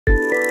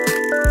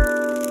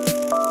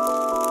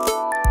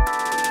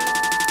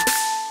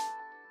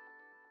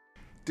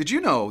Did you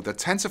know that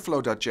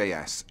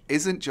TensorFlow.js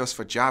isn't just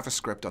for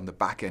JavaScript on the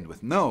back end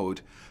with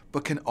Node,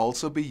 but can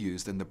also be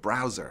used in the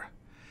browser?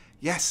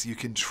 Yes, you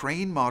can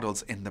train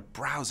models in the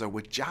browser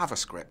with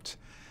JavaScript.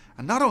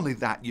 And not only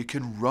that, you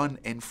can run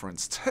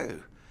inference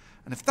too.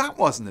 And if that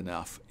wasn't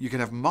enough, you can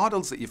have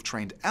models that you've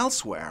trained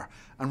elsewhere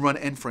and run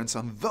inference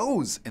on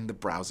those in the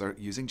browser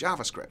using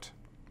JavaScript.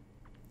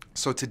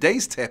 So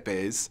today's tip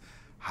is,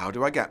 how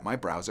do I get my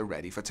browser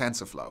ready for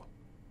TensorFlow?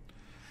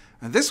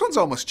 And this one's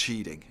almost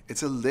cheating.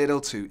 It's a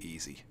little too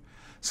easy.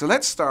 So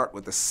let's start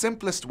with the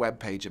simplest web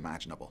page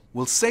imaginable.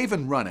 We'll save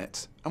and run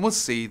it, and we'll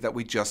see that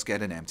we just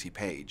get an empty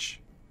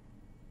page.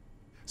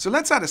 So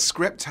let's add a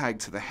script tag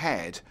to the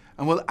head,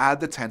 and we'll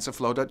add the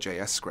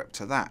TensorFlow.js script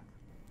to that.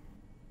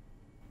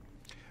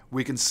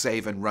 We can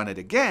save and run it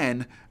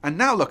again, and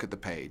now look at the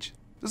page.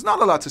 There's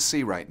not a lot to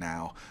see right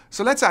now,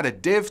 so let's add a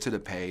div to the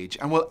page,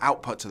 and we'll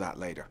output to that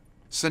later.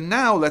 So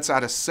now let's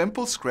add a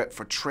simple script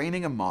for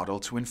training a model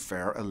to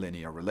infer a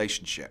linear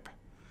relationship.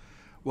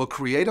 We'll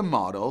create a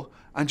model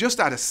and just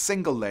add a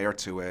single layer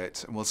to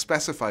it, and we'll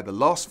specify the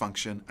loss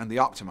function and the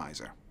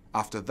optimizer.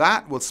 After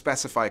that, we'll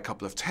specify a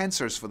couple of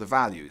tensors for the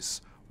values.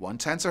 One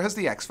tensor has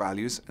the x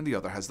values and the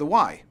other has the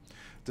y.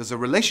 There's a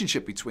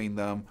relationship between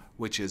them,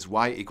 which is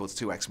y equals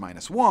 2x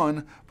minus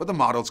 1, but the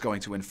model's going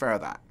to infer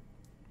that.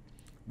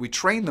 We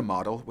train the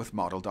model with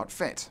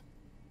model.fit.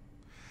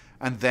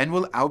 And then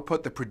we'll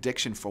output the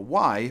prediction for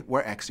y,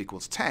 where x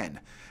equals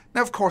 10.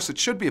 Now, of course, it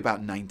should be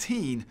about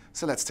 19,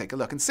 so let's take a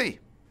look and see.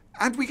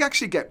 And we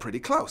actually get pretty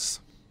close.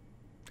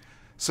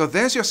 So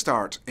there's your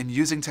start in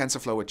using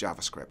TensorFlow with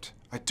JavaScript.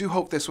 I do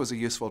hope this was a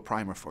useful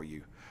primer for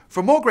you.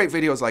 For more great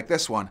videos like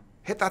this one,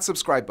 hit that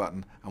subscribe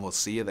button, and we'll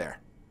see you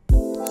there.